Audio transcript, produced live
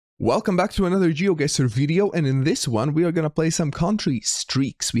Welcome back to another GeoGuessr video, and in this one we are gonna play some country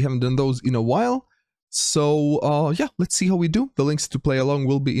streaks. We haven't done those in a while, so yeah, let's see how we do. The links to play along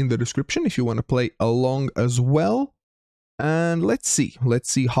will be in the description if you want to play along as well. And let's see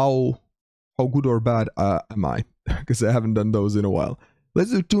how good or bad am I, because I haven't done those in a while.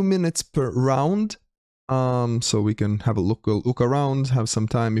 Let's do 2 minutes per round, so we can have a look around, have some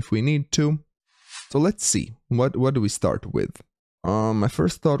time if we need to. So let's see, what do we start with? My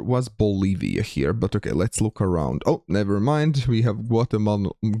first thought was Bolivia here, but okay, let's look around. Oh, never mind, we have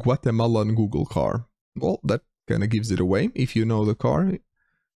Guatemalan Google car. Well, that kind of gives it away, if you know the car,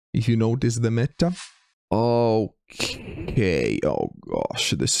 if you notice the meta. Okay, oh gosh,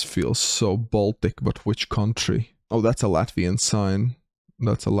 this feels so Baltic, but which country? Oh, that's a Latvian sign.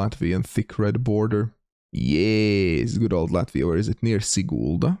 That's a Latvian thick red border. Yes, good old Latvia. Where is it? Near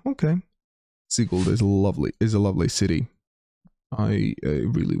Sigulda. Okay. Sigulda is a lovely city. I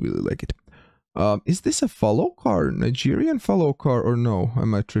really like it. Is this a follow car? Nigerian follow car or no?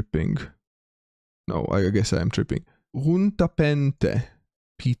 Am I tripping? No, I guess I am tripping. Runtapente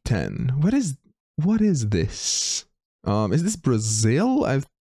P10. What is this? Is this Brazil? I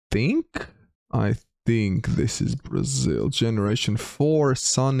think this is Brazil. Generation 4.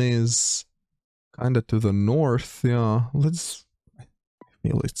 Sun is kinda to the north. Yeah, it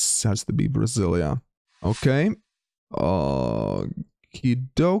has to be Brazil, yeah. Okay.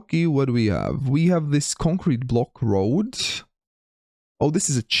 Kidoki, what do we have? We have this concrete block road. Oh, this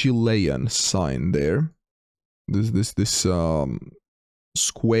is a Chilean sign there. This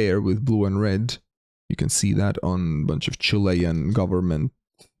square with blue and red. You can see that on a bunch of Chilean government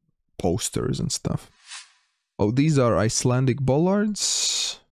posters and stuff. Oh, these are Icelandic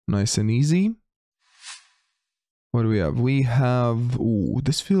bollards. Nice and easy. What do we have? We have... Ooh,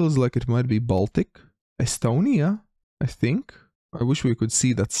 this feels like it might be Baltic. Estonia, I think. I wish we could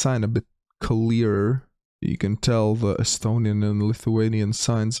see that sign a bit clearer. You can tell the Estonian and Lithuanian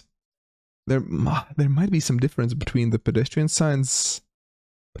signs. There might be some difference between the pedestrian signs,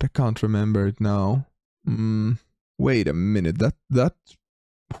 but I can't remember it now. Wait a minute,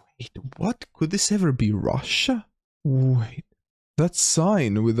 wait, what? Could this ever be Russia? Wait, that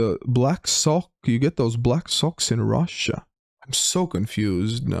sign with a black sock, you get those black socks in Russia. I'm so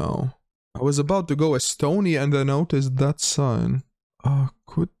confused now. I was about to go Estonia and I noticed that sign.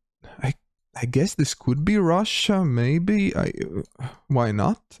 I guess this could be Russia, maybe? Why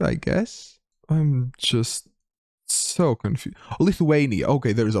not, I guess? I'm just so confused. Lithuania,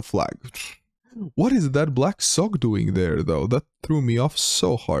 okay, there's a flag. What is that black sock doing there, though? That threw me off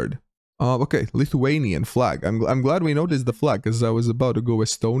so hard. Okay, Lithuanian flag. I'm glad we noticed the flag, because I was about to go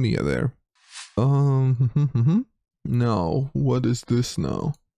Estonia there. No, what is this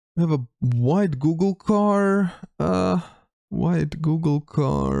now? We have a white Google car. White Google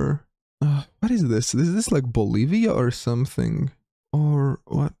car. What is this? Is this like Bolivia or something? Or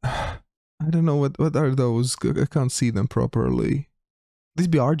what? I don't know, what are those? I can't see them properly. This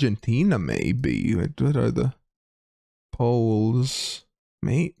be Argentina, maybe. What are the poles?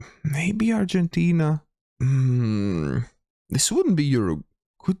 Maybe Argentina. This wouldn't be Uruguay.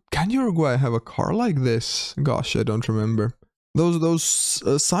 Can Uruguay have a car like this? Gosh, I don't remember. Those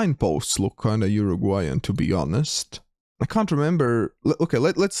signposts look kind of Uruguayan, to be honest. I can't remember. Okay,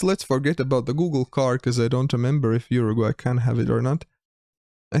 let's forget about the Google car, because I don't remember if Uruguay can have it or not.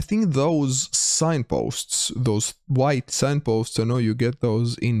 I think those signposts, those white signposts, I know you get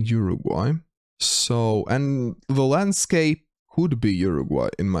those in Uruguay. So, and the landscape could be Uruguay,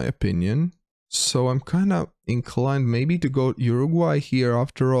 in my opinion. So I'm kind of inclined maybe to go Uruguay here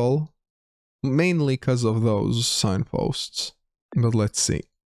after all. Mainly because of those signposts. But let's see.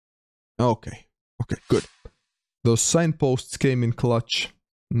 Okay, good. Those signposts came in clutch.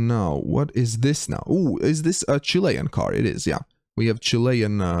 Now, what is this now? Ooh, is this a Chilean car? It is, yeah. We have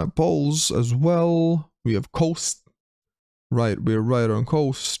Chilean poles as well. We have coast. Right, we're right on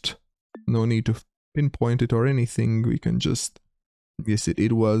coast. No need to pinpoint it or anything. We can just guess it.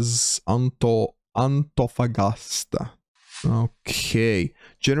 It was Antofagasta. Okay,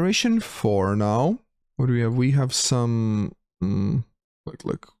 generation 4 now. What do we have? We have some,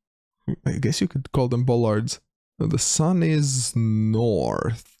 like, I guess you could call them bollards. The sun is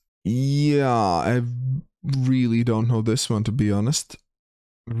north. Yeah, I really don't know this one, to be honest.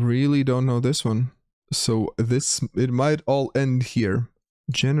 Really don't know this one. So it might all end here.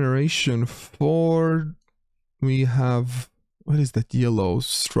 Generation 4, we have, what is that yellow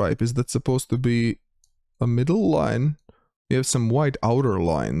stripe? Is that supposed to be a middle line? We have some white outer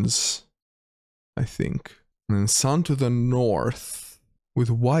lines, I think. And then sun to the north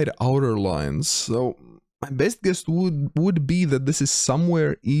with white outer lines. So My best guess would be that this is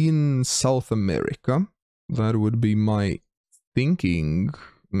somewhere in South America. That would be my thinking,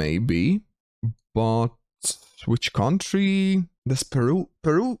 maybe. But which country? Does Peru?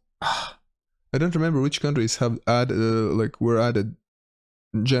 I don't remember which countries have were added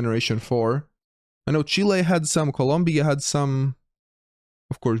Generation 4. I know Chile had some, Colombia had some,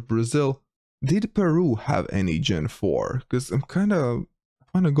 of course Brazil. Did Peru have any Gen 4? Because I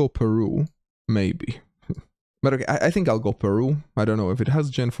want to go Peru, maybe. But okay, I think I'll go Peru. I don't know if it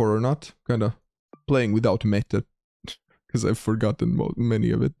has Gen 4 or not. Kind of playing without meta, because I've forgotten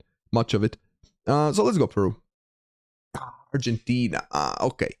much of it. So let's go Peru. Argentina.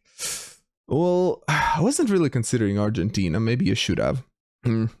 Okay. Well, I wasn't really considering Argentina. Maybe I should have.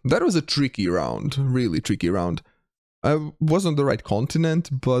 That was a tricky round. Really tricky round. I was on the right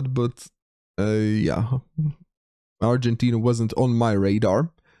continent, but yeah. Argentina wasn't on my radar.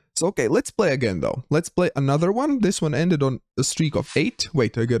 So okay, let's play again though. Let's play another one. This one ended on a streak of 8.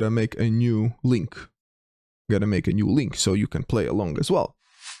 Wait, I gotta make a new link. Gotta make a new link so you can play along as well.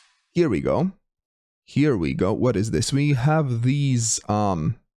 Here we go. Here we go. What is this? We have these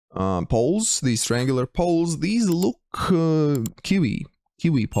poles, these triangular poles. These look kiwi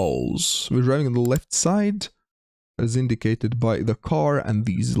poles. We're driving on the left side, as indicated by the car and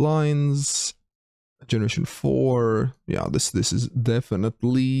these lines. Generation 4. Yeah, this is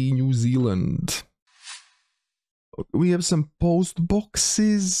definitely New Zealand. We have some post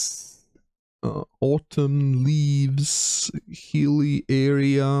boxes. Autumn leaves, hilly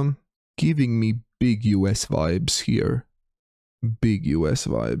area, giving me big US vibes here. Big US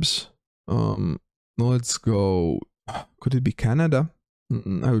vibes. Let's go. Could it be Canada?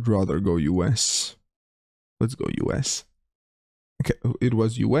 I would rather go US. Let's go US. Okay, it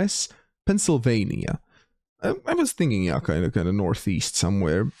was US. Pennsylvania. I was thinking, yeah, kind of northeast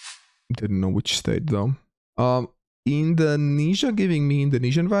somewhere. Didn't know which state though. Indonesia, giving me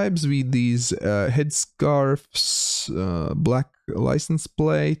Indonesian vibes with these headscarves, black license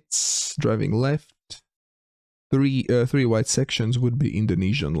plates, driving left. Three white sections would be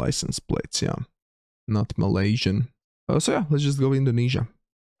Indonesian license plates, yeah, not Malaysian. So yeah, let's just go Indonesia.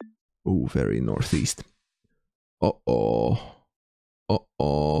 Oh, very northeast. Uh-oh.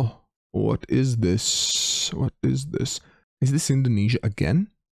 What is this? What is this? Is this Indonesia again?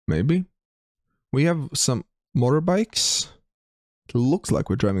 Maybe. We have some motorbikes. It looks like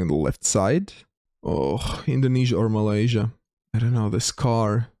we're driving on the left side. Oh, Indonesia or Malaysia. I don't know, this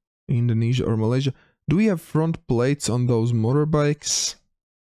car. Indonesia or Malaysia. Do we have front plates on those motorbikes?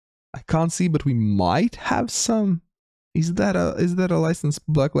 I can't see, but we might have some. Is that a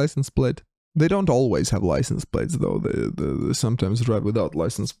black license plate? They don't always have license plates though. They sometimes drive without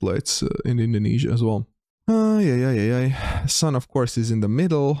license plates in Indonesia as well. Yeah. Sun, of course, is in the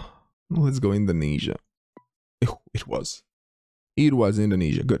middle. Let's go Indonesia. It was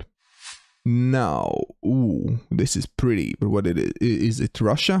Indonesia. Good. Now, ooh, this is pretty. But what is it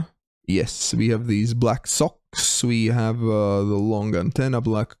Russia? Yes, we have these black socks. We have the long antenna,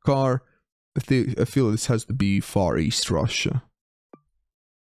 black car. I feel this has to be Far East Russia.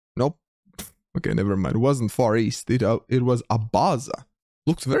 Nope. Okay, never mind. It wasn't Far East. It was Abaza.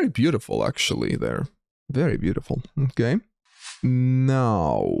 Looks very beautiful actually there. Very beautiful. Okay.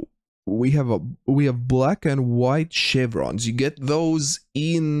 Now we have black and white chevrons. You get those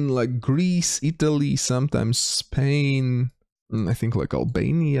in like Greece, Italy, sometimes Spain. I think like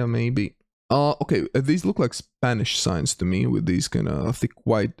Albania maybe. Okay, these look like Spanish signs to me with these kind of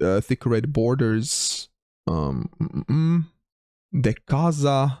thick red borders. De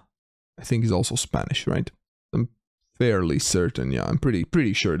Casa, I think is also Spanish, right? I'm fairly certain. Yeah, I'm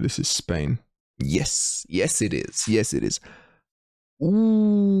pretty sure this is Spain. Yes, it is. Yes, it is.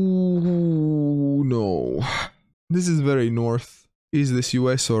 Ooh, no. This is very north. Is this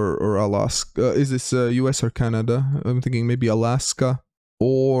US or Alaska? Is this US or Canada? I'm thinking maybe Alaska.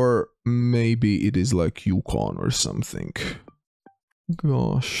 Or maybe it is like Yukon or something.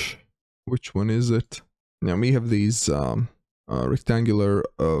 Gosh. Which one is it? Now we have these rectangular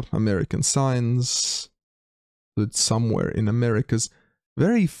American signs. It's somewhere in Americas.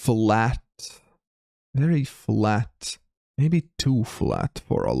 Very flat. Very flat. Maybe too flat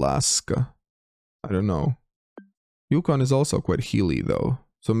for Alaska. I don't know. Yukon is also quite hilly though.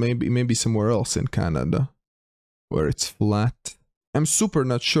 So maybe somewhere else in Canada where it's flat. I'm super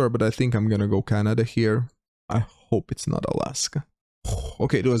not sure, but I think I'm gonna go Canada here. I hope it's not Alaska.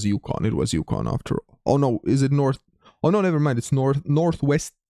 Okay, it was Yukon. It was Yukon after all. Oh no, is it north? Oh no, never mind. It's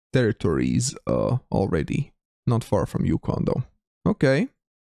Northwest Territories already. Not far from Yukon though. Okay.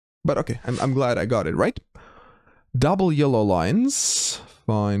 But okay, I'm glad I got it right. Double yellow lines.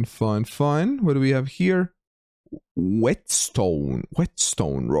 Fine, fine, fine. What do we have here? Whetstone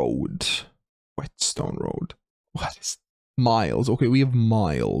Road. Whetstone Road. What is miles? Okay, we have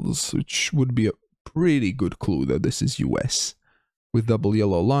miles, which would be a pretty good clue that this is US. With double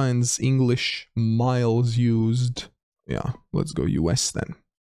yellow lines, English, miles used. Yeah, let's go US then.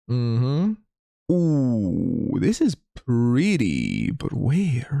 Ooh, this is pretty, but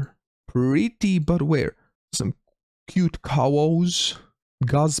where? Pretty, but where? Some cute cows.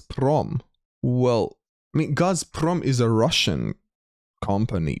 Gazprom. Well, I mean, Gazprom is a Russian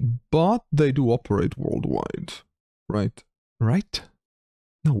company, but they do operate worldwide. Right? Right?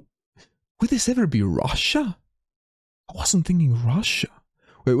 No. Would this ever be Russia? I wasn't thinking Russia.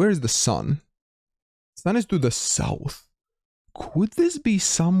 Wait, where is the sun? The sun is to the south. Could this be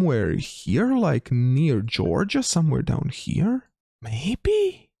somewhere here, like near Georgia, somewhere down here?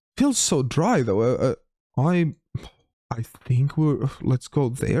 Maybe? Feels so dry though. I think let's go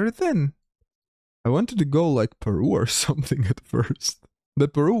there then. I wanted to go like Peru or something at first.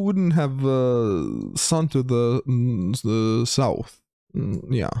 But Peru wouldn't have sun to the south.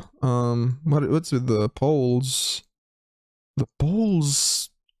 Yeah. What's with the poles? The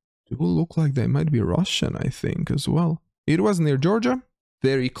poles do look like they might be Russian, I think, as well. It was near Georgia.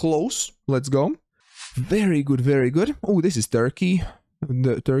 Very close. Let's go. Very good, very good. Oh, this is Turkey.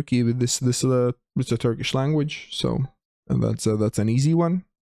 The Turkey with this it's a Turkish language, so that's an easy one.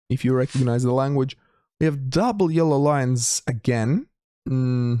 If you recognize the language. We have double yellow lines again.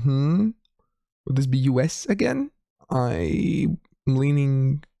 Would this be US again? I'm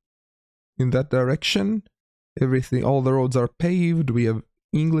leaning in that direction. Everything, all the roads are paved. We have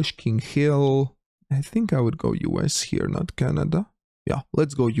English King Hill. I think I would go US here, not Canada. Yeah,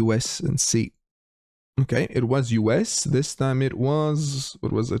 let's go US and see. Okay, it was US. This time it was,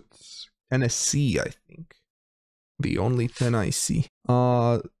 what was it? Tennessee, I think. The only 10 I see.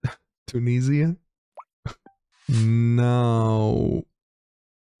 Tunisia. Now,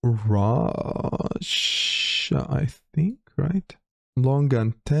 Russia, I think, right? Long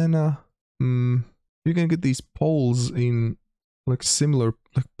antenna. You can get these poles in like similar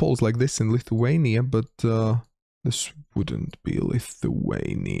like poles like this in Lithuania, but this wouldn't be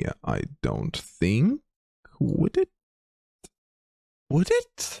Lithuania, I don't think. Would it? Would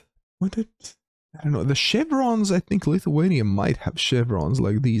it? Would it? I don't know. The chevrons, I think Lithuania might have chevrons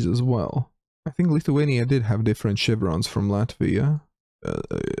like these as well. I think Lithuania did have different chevrons from Latvia,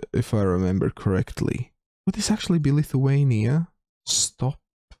 if I remember correctly. Would this actually be Lithuania? Stop.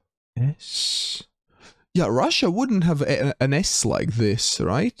 S. Yeah, Russia wouldn't have an S like this,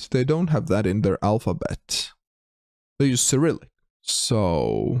 right? They don't have that in their alphabet. They use Cyrillic.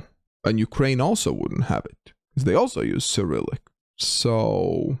 So, and Ukraine also wouldn't have it, because they also use Cyrillic.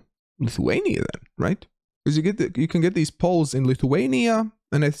 So, Lithuania then, right? Because you can get these poles in Lithuania,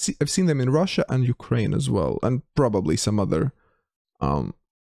 and I've seen them in Russia and Ukraine as well, and probably some other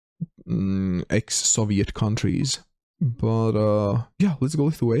ex-Soviet countries. But yeah, let's go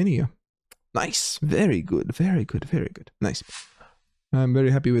Lithuania. Nice, very good, very good, very good. Nice. I'm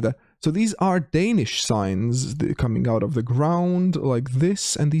very happy with that. So these are Danish signs coming out of the ground like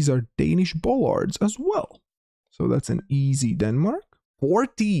this, and these are Danish bollards as well. So that's an easy Denmark.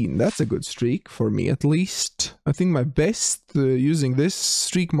 14, that's a good streak for me at least. I think my best using this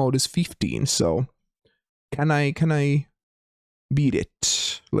streak mode is 15, so can I beat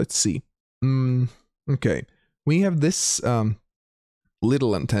it? Let's see. Okay, we have this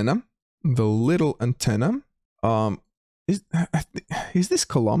little antenna. The little antenna. Is this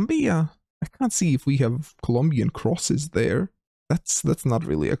Colombia? I can't see if we have Colombian crosses there. That's not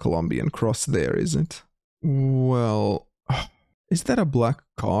really a Colombian cross there, is it? Well, is that a black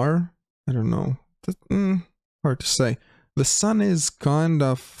car? I don't know. Hard to say. The sun is kind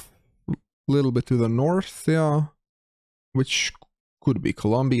of a little bit to the north, yeah, which could be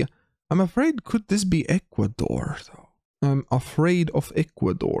Colombia. I'm afraid, could this be Ecuador, though? I'm afraid of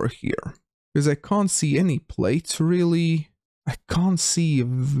Ecuador here, because I can't see any plates, really. I can't see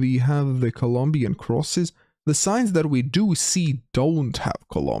if we have the Colombian crosses. The signs that we do see don't have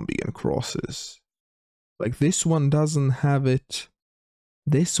Colombian crosses. Like this one doesn't have it.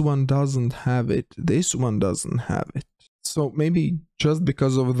 This one doesn't have it. This one doesn't have it. So maybe just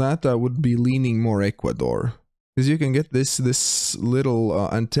because of that, I would be leaning more Ecuador. Because you can get this little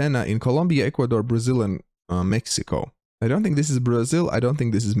antenna in Colombia, Ecuador, Brazil, and Mexico. I don't think this is Brazil. I don't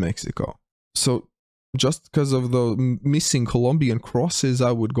think this is Mexico. So just because of the missing Colombian crosses,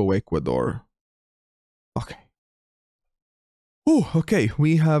 I would go Ecuador. Okay. Oh, okay.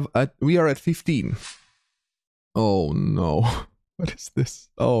 We are at 15. Oh no. What is this?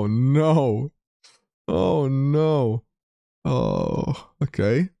 Oh no. Oh no. Oh,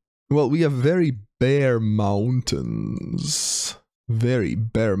 okay. Well, we have very bare mountains. Very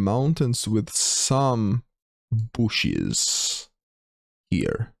bare mountains with some bushes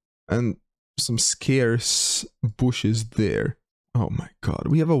here. And some scarce bushes there. Oh my god.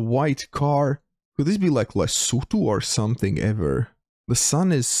 We have a white car. Could this be like Lesotho or something ever? The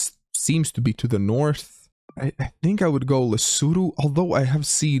sun seems to be to the north. I think I would go Lesotho, although I have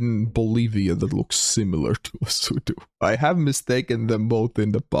seen Bolivia that looks similar to Lesotho. I have mistaken them both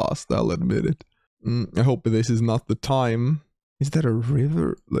in the past, I'll admit it. I hope this is not the time. Is that a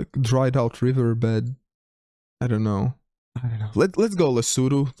river? Like, dried out riverbed? I don't know. Let's go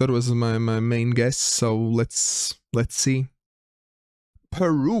Lesotho. That was my main guess, so let's see.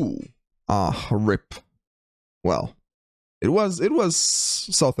 Peru. Ah, rip. Well, it was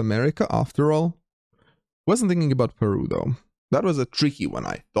South America after all. Wasn't thinking about Peru though. That was a tricky one,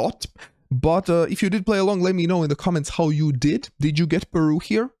 I thought. But if you did play along, let me know in the comments how you did. Did you get Peru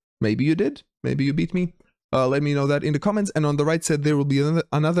here? Maybe you did. Maybe you beat me. Let me know that in the comments. And on the right side, there will be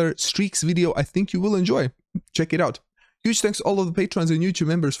another Streaks video I think you will enjoy. Check it out. Huge thanks to all of the patrons and YouTube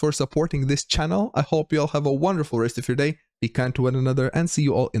members for supporting this channel. I hope you all have a wonderful rest of your day. Be kind to one another and see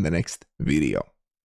you all in the next video.